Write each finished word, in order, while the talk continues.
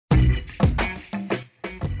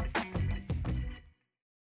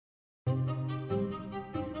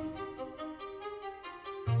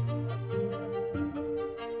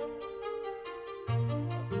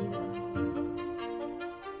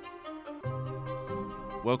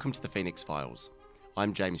Welcome to the Phoenix Files.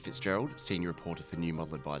 I'm James Fitzgerald, Senior Reporter for New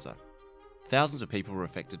Model Adviser. Thousands of people were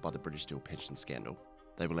affected by the British Steel pension scandal.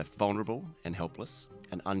 They were left vulnerable and helpless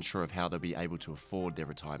and unsure of how they'll be able to afford their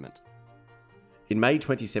retirement. In May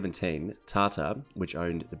 2017, Tata, which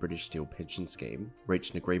owned the British Steel pension scheme,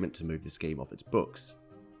 reached an agreement to move the scheme off its books.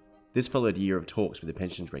 This followed a year of talks with the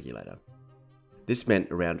pensions regulator. This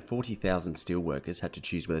meant around 40,000 steelworkers had to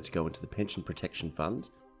choose whether to go into the Pension Protection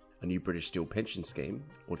Fund, a new British Steel pension scheme,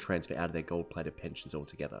 or transfer out of their gold-plated pensions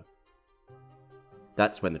altogether.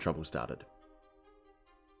 That's when the trouble started.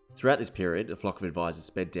 Throughout this period, a flock of advisors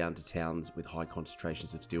sped down to towns with high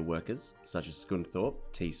concentrations of steelworkers, such as Scunthorpe,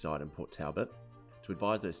 Teesside and Port Talbot, to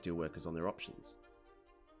advise those steelworkers on their options.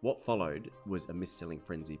 What followed was a mis-selling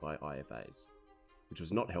frenzy by IFAs, which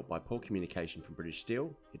was not helped by poor communication from British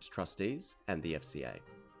Steel, its trustees and the FCA.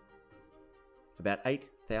 About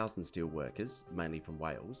 8,000 steelworkers, mainly from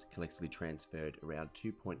Wales, collectively transferred around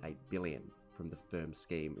 $2.8 billion from the firm's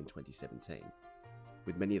scheme in 2017,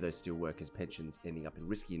 with many of those steelworkers' pensions ending up in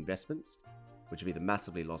risky investments, which have either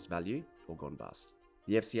massively lost value or gone bust.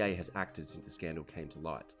 The FCA has acted since the scandal came to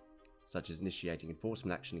light, such as initiating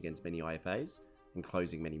enforcement action against many IFAs and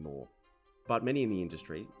closing many more. But many in the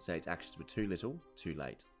industry say its actions were too little, too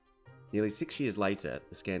late. Nearly 6 years later,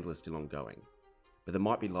 the scandal is still ongoing, but there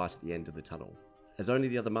might be light at the end of the tunnel, as only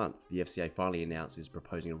the other month the FCA finally announced it is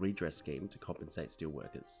proposing a redress scheme to compensate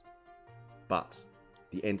steelworkers. But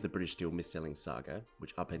the end of the British Steel mis-selling saga,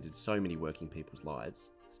 which upended so many working people's lives,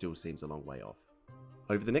 still seems a long way off.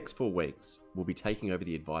 Over the next 4 weeks, we'll be taking over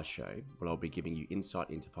the Advice Show, where I'll be giving you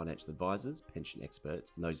insight into financial advisors, pension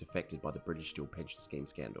experts, and those affected by the British Steel pension scheme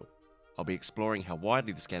scandal. I'll be exploring how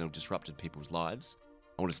widely the scandal disrupted people's lives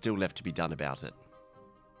and what is still left to be done about it.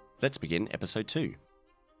 Let's begin episode 2.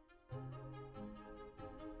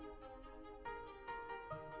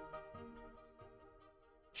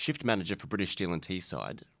 Shift manager for British Steel and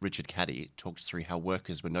Teesside, Richard Caddy, talked us through how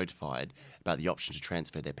workers were notified about the option to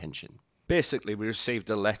transfer their pension. Basically, we received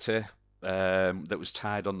a letter that was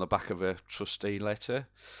tied on the back of a trustee letter,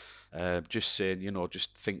 just saying,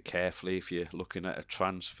 just think carefully if you're looking at a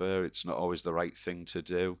transfer. It's not always the right thing to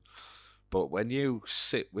do. But when you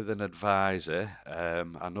sit with an advisor,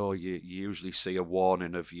 I know you usually see a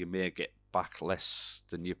warning of you may get back less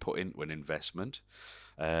than you put into an investment.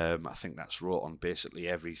 I think that's wrote on basically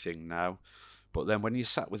everything now. But then when you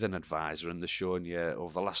sat with an advisor and they're showing you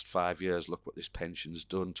over the last 5 years, look what this pension's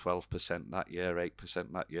done, 12% that year,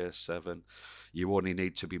 8% that year, 7%. You only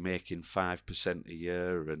need to be making 5% a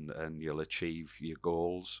year and you'll achieve your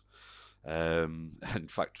goals. In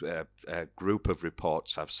fact, a group of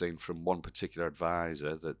reports I've seen from one particular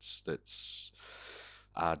advisor that's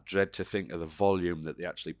I dread to think of the volume that they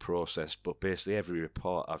actually process, but basically every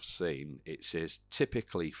report I've seen, it says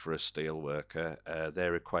typically for a steelworker, they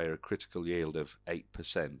require a critical yield of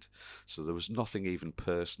 8%. So there was nothing even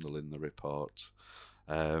personal in the report.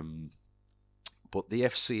 But the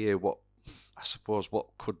FCA, what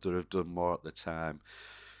could they have done more at the time?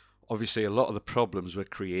 Obviously, a lot of the problems were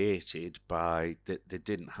created by that they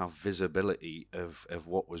didn't have visibility of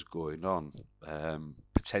what was going on.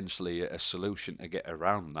 Potentially, a solution to get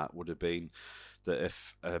around that would have been that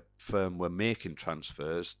if a firm were making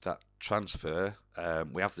transfers, that transfer,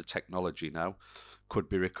 we have the technology now, could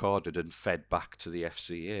be recorded and fed back to the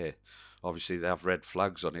FCA. Obviously, they have red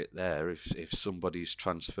flags on it there. If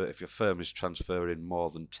your firm is transferring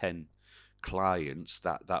more than 10 clients,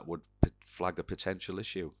 that would flag a potential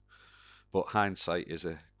issue. But hindsight is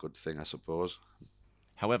a good thing, I suppose.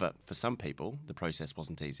 However, for some people, the process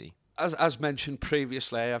wasn't easy. As mentioned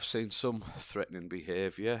previously, I've seen some threatening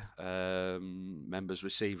behaviour. Members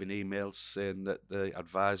receiving emails saying that the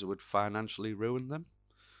advisor would financially ruin them.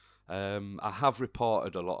 I have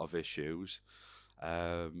reported a lot of issues.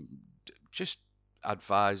 Just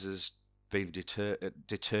advisors being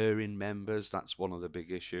deterring members, that's one of the big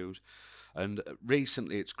issues. And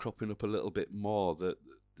recently it's cropping up a little bit more that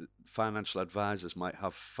financial advisors might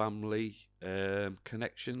have family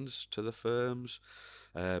connections to the firms,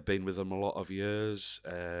 been with them a lot of years,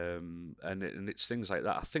 and it's things like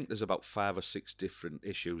that. I think there's about 5 or 6 different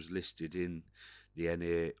issues listed in the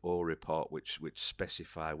NAO report which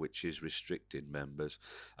specify which is restricted members,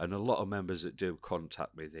 and a lot of members that do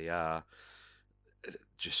contact me, they are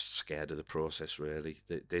just scared of the process, really.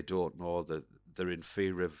 They don't know, that they're in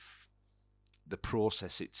fear of the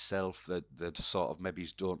process itself, that sort of maybe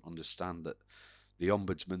don't understand that the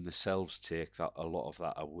ombudsman themselves take that a lot of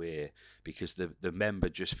that away, because the member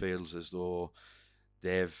just feels as though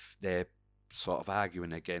they're sort of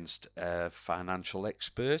arguing against a financial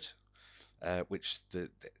expert, which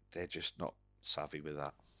they're just not savvy with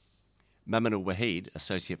that. Maminul Wahid,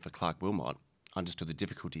 associate for Clark Wilmot, understood the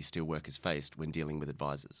difficulties steelworkers faced when dealing with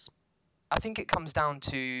advisors. I think it comes down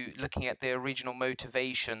to looking at the original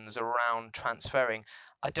motivations around transferring.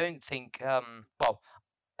 I don't think, I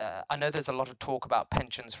know there's a lot of talk about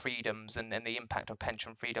pensions freedoms and the impact of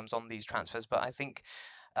pension freedoms on these transfers, but I think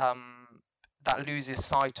that loses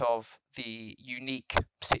sight of the unique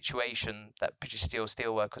situation that British Steel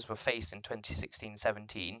steelworkers were faced in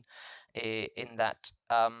 2016-17, in that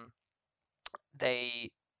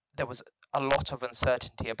there was a lot of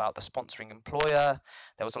uncertainty about the sponsoring employer.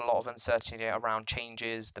 There was a lot of uncertainty around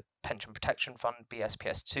changes, the Pension Protection Fund,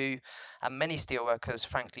 BSPS2, and many steelworkers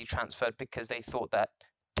frankly transferred because they thought that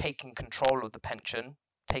taking control of the pension,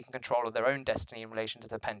 taking control of their own destiny in relation to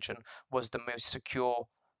the pension, was the most secure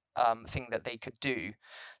thing that they could do.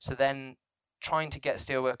 So then trying to get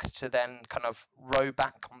steelworkers to then kind of row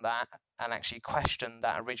back on that and actually question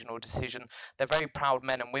that original decision. They're very proud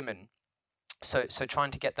men and women. So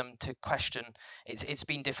trying to get them to question, it's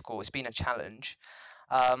been difficult, it's been a challenge.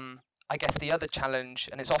 I guess the other challenge,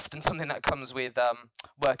 and it's often something that comes with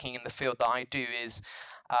working in the field that I do, is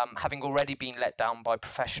having already been let down by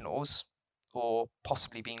professionals, or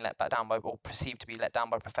possibly being let back down by, or perceived to be let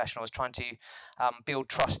down by professionals, trying to build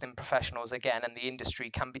trust in professionals again, and the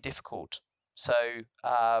industry can be difficult. So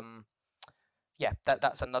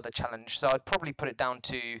that's another challenge. So I'd probably put it down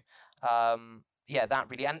to that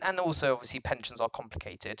really, and also obviously pensions are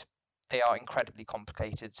complicated. They are incredibly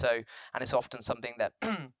complicated. So, and it's often something that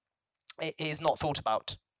it is not thought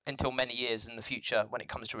about until many years in the future when it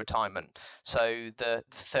comes to retirement. So the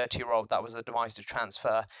 30-year-old that was advised to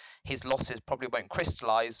transfer, his losses probably won't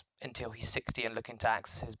crystallize until he's 60 and looking to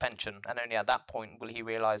access his pension. And only at that point will he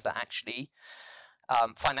realize that actually,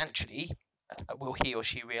 financially, will he or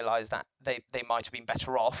she realize that they might have been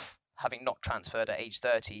better off having not transferred at age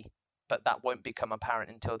 30, but that won't become apparent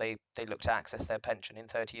until they look to access their pension in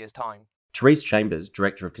 30 years' time. Therese Chambers,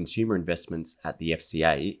 Director of Consumer Investments at the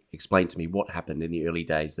FCA, explained to me what happened in the early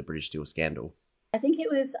days of the British Steel scandal. I think it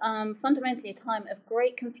was fundamentally a time of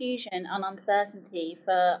great confusion and uncertainty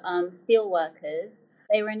for steelworkers.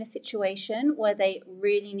 They were in a situation where they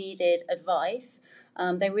really needed advice.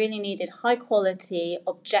 They really needed high quality,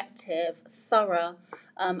 objective, thorough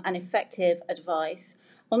and effective advice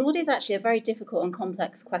on what is actually a very difficult and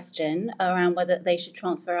complex question around whether they should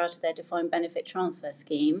transfer out of their defined benefit transfer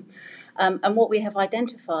scheme. And what we have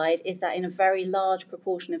identified is that in a very large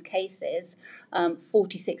proportion of cases,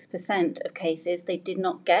 46% of cases, they did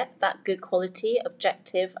not get that good quality,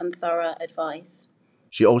 objective and thorough advice.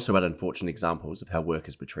 She also had unfortunate examples of how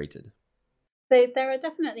workers were treated. So there are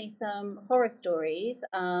definitely some horror stories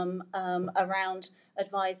around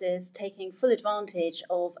advisors taking full advantage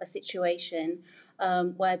of a situation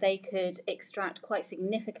where they could extract quite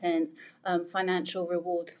significant financial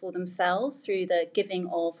rewards for themselves through the giving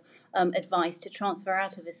of advice to transfer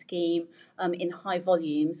out of a scheme in high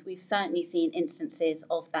volumes. We've certainly seen instances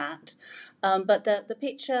of that. But the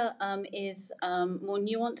picture is more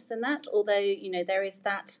nuanced than that, although there is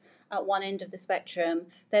that at one end of the spectrum.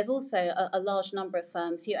 There's also a large number of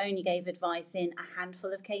firms who only gave advice in a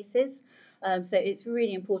handful of cases. So it's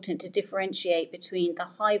really important to differentiate between the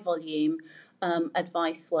high volume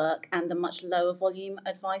advice work and the much lower volume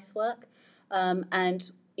advice work. And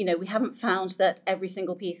we haven't found that every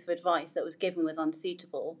single piece of advice that was given was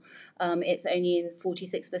unsuitable. It's only in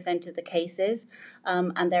 46% of the cases.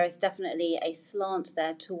 And there is definitely a slant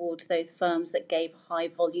there towards those firms that gave high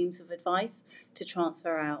volumes of advice to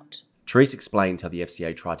transfer out. Therese explained how the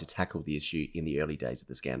FCA tried to tackle the issue in the early days of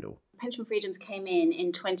the scandal. Pension freedoms came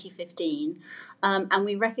in 2015, and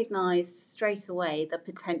we recognised straight away the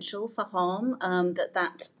potential for harm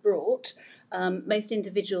that brought. Most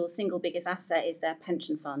individuals' single biggest asset is their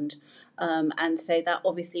pension fund, and so that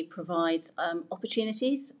obviously provides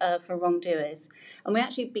opportunities for wrongdoers. And we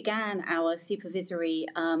actually began our supervisory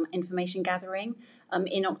information gathering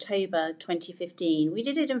in October 2015. We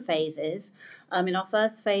did it in phases. In our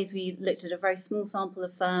first phase, we looked at a very small sample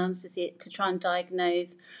of firms to try and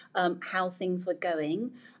diagnose how things were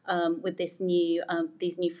going with these new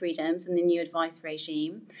freedoms and the new advice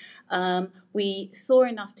regime. We saw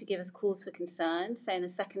enough to give us cause for concern. So in the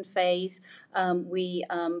second phase, we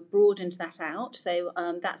broadened that out. So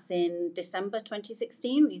that's in December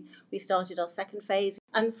 2016. We started our second phase.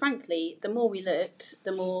 And frankly, the more we looked,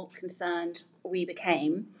 the more concerned we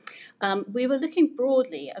became. We were looking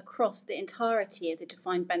broadly across the entirety of the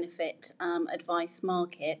defined benefit advice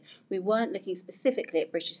market. We weren't looking specifically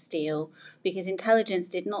at British Steel because intelligence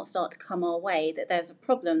did not start to come our way that there was a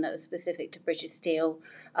problem that was specific to British Steel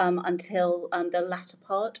until the latter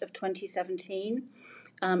part of 2017.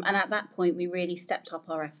 And at that point, we really stepped up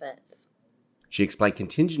our efforts. She explained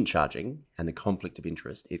contingent charging and the conflict of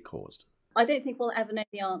interest it caused. I don't think we'll ever know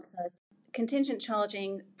the answer. Contingent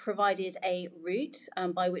charging provided a route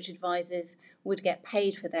by which advisors would get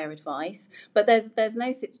paid for their advice, but there's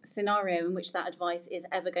no scenario in which that advice is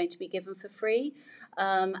ever going to be given for free.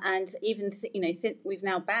 And even since we've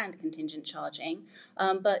now banned contingent charging,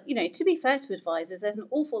 but to be fair to advisors, there's an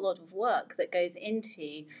awful lot of work that goes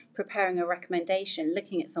into preparing a recommendation,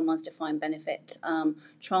 looking at someone's defined benefit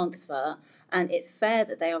transfer, and it's fair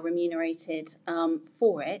that they are remunerated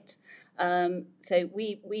for it. So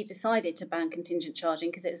we decided to ban contingent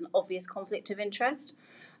charging because it was an obvious conflict of interest.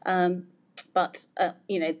 But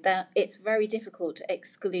it's very difficult to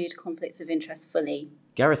exclude conflicts of interest fully.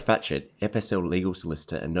 Gareth Fatchett, FSL legal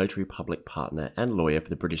solicitor and notary public partner and lawyer for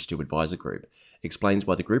the British Steel Adviser Group, explains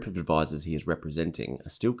why the group of advisors he is representing are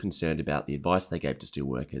still concerned about the advice they gave to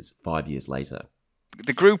steelworkers 5 years later.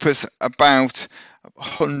 The group has about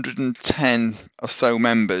 110 or so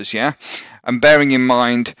members, yeah? And bearing in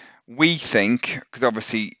mind, we think, because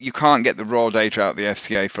obviously you can't get the raw data out of the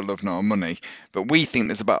FCA for love nor money, but we think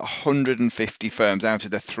there's about 150 firms out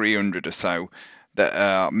of the 300 or so that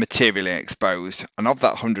are materially exposed. And of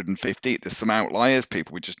that 150, there's some outliers,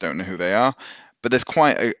 people we just don't know who they are, but there's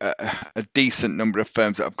quite a decent number of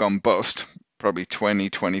firms that have gone bust, probably 20,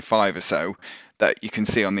 25 or so, that you can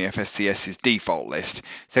see on the FSCS's default list.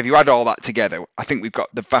 So if you add all that together, I think we've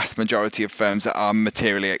got the vast majority of firms that are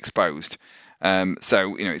materially exposed. We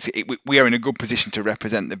are in a good position to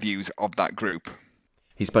represent the views of that group.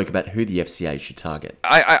 He spoke about who the FCA should target.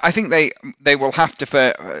 I think they will have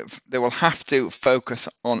to focus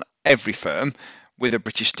on every firm with a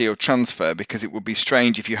British Steel transfer, because it would be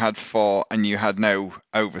strange if you had 4 and you had no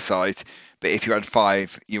oversight, but if you had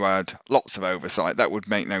 5 you had lots of oversight. That would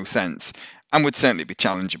make no sense and would certainly be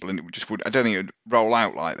challengeable, and I don't think it would roll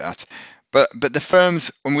out like that. But the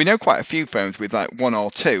firms, and we know quite a few firms with like 1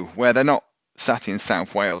 or 2 where they're not sat in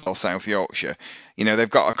South Wales or South Yorkshire. They've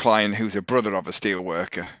got a client who's a brother of a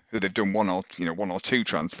steelworker who they've done 1 or 2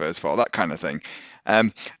 transfers for, that kind of thing.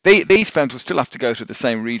 These firms will still have to go through the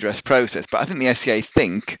same redress process, but I think the FCA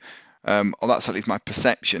think, or that's at least my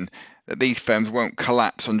perception, that these firms won't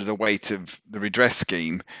collapse under the weight of the redress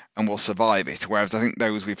scheme and will survive it, whereas I think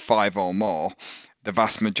those with 5 or more, the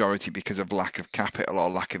vast majority, because of lack of capital or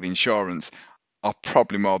lack of insurance, are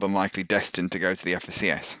probably more than likely destined to go to the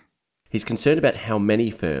FSCS. He's concerned about how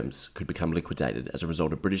many firms could become liquidated as a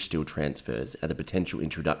result of British Steel transfers and the potential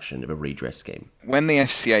introduction of a redress scheme. When the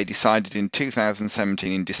FCA decided in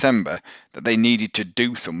 2017 in December that they needed to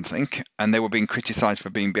do something, and they were being criticised for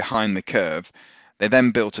being behind the curve, they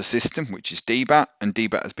then built a system which is DBAT, and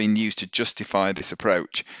DBAT has been used to justify this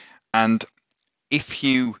approach. And if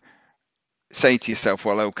you say to yourself,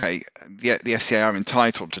 well, okay, the FCA are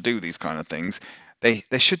entitled to do these kind of things, they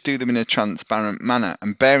should do them in a transparent manner.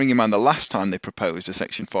 And bearing in mind the last time they proposed a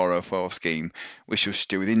Section 404 scheme, which was to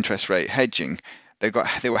do with interest rate hedging, they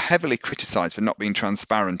were heavily criticised for not being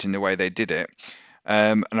transparent in the way they did it.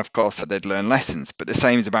 And of course, they'd learn lessons. But the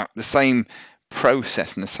same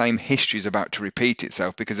process and the same history is about to repeat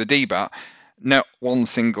itself, because a DBAT, not one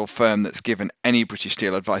single firm that's given any British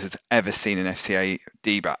Steel advice has ever seen an FCA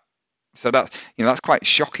DBAT. So that's quite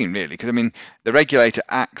shocking, really, because the regulator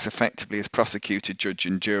acts effectively as prosecutor, judge,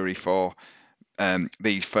 and jury for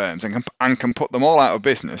these firms, and can put them all out of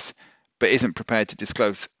business, but isn't prepared to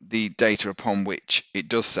disclose the data upon which it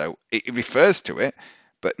does so. It refers to it,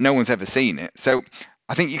 but no one's ever seen it. So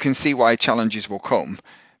I think you can see why challenges will come,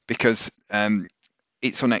 because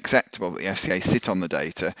it's unacceptable that the FCA sit on the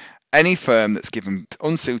data. Any firm that's given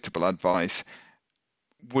unsuitable advice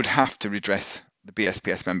would have to redress the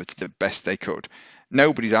BSPS member to the best they could.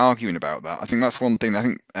 Nobody's arguing about that. I think that's one thing. I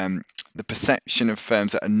think the perception of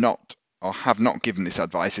firms that are not or have not given this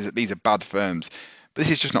advice is that these are bad firms, but this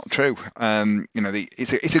is just not true.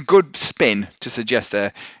 It's a good spin to suggest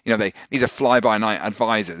these are fly-by-night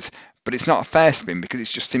advisors, but it's not a fair spin because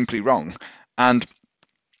it's just simply wrong. And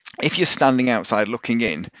if you're standing outside looking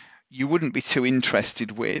in, you wouldn't be too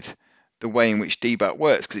interested with the way in which DBAT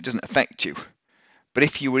works because it doesn't affect you. But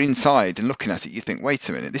if you were inside and looking at it, you think, wait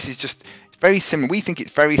a minute, it's very similar. We think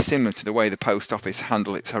it's very similar to the way the Post Office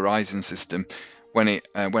handled its Horizon system when it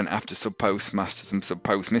went after sub-postmasters and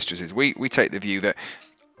sub-postmistresses. We take the view that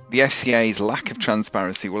the FCA's lack of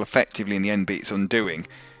transparency will effectively, in the end, be its undoing,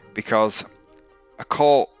 because a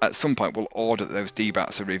court at some point will order that those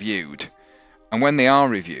DBATs are reviewed. And when they are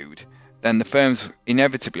reviewed, then the firms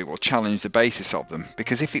inevitably will challenge the basis of them,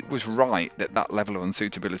 because if it was right that that level of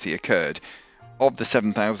unsuitability occurred, of the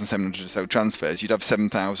 7,700 or so transfers, you'd have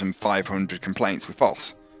 7,500 complaints with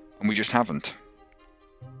FOS, and we just haven't.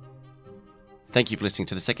 Thank you for listening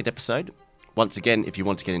to the second episode. Once again, if you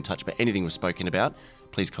want to get in touch about anything we've spoken about,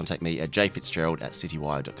 please contact me at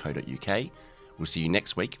jfitzgerald@citywire.co.uk. We'll see you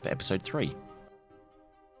next week for episode 3.